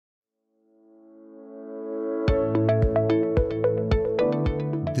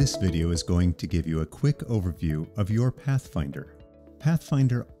This video is going to give you a quick overview of your PathFinder.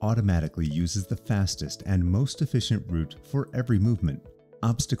 PathFinder automatically uses the fastest and most efficient route for every movement.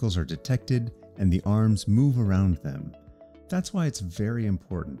 Obstacles are detected and the arms move around them. That's why it's very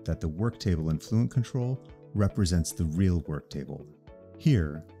important that the work table in FluentControl represents the real work table.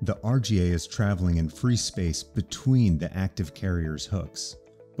 Here, the RGA is traveling in free space between the active carrier's hooks.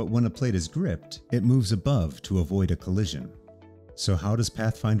 But when a plate is gripped, it moves above to avoid a collision. So how does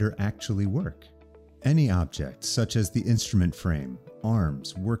PathFinder actually work? Any object, such as the instrument frame,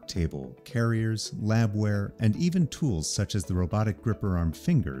 arms, work table, carriers, labware, and even tools such as the robotic gripper arm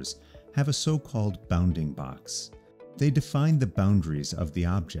fingers, have a so-called bounding box. They define the boundaries of the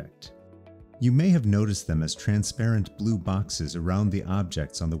object. You may have noticed them as transparent blue boxes around the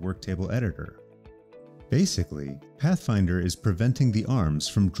objects on the work table editor. Basically, PathFinder is preventing the arms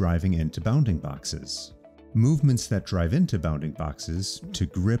from driving into bounding boxes. Movements that drive into bounding boxes, to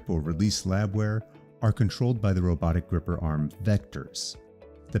grip or release labware, are controlled by the robotic gripper arm vectors.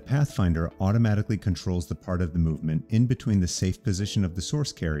 The PathFinder automatically controls the part of the movement in between the safe position of the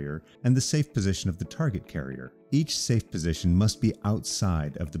source carrier and the safe position of the target carrier. Each safe position must be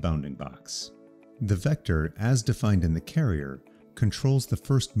outside of the bounding box. The vector, as defined in the carrier, controls the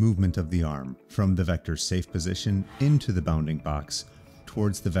first movement of the arm from the vector's safe position into the bounding box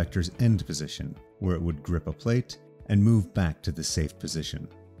towards the vector's end position, where it would grip a plate and move back to the safe position.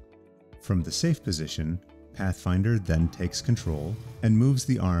 From the safe position, PathFinder then takes control and moves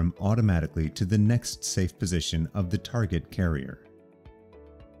the arm automatically to the next safe position of the target carrier.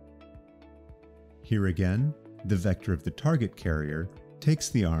 Here again, the vector of the target carrier takes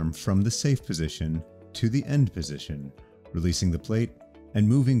the arm from the safe position to the end position, releasing the plate and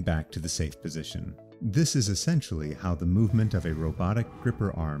moving back to the safe position. This is essentially how the movement of a robotic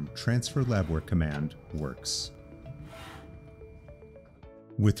gripper arm transfer labware command works.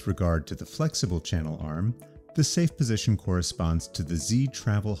 With regard to the flexible channel arm, the safe position corresponds to the Z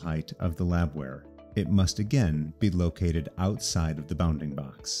travel height of the labware. It must again be located outside of the bounding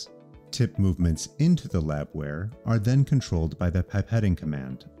box. Tip movements into the labware are then controlled by the pipetting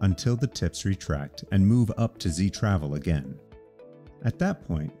command until the tips retract and move up to Z travel again. At that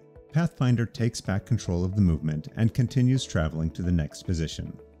point, PathFinder takes back control of the movement and continues traveling to the next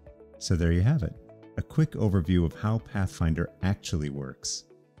position. So there you have it, a quick overview of how PathFinder actually works.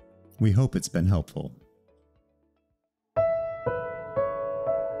 We hope it's been helpful.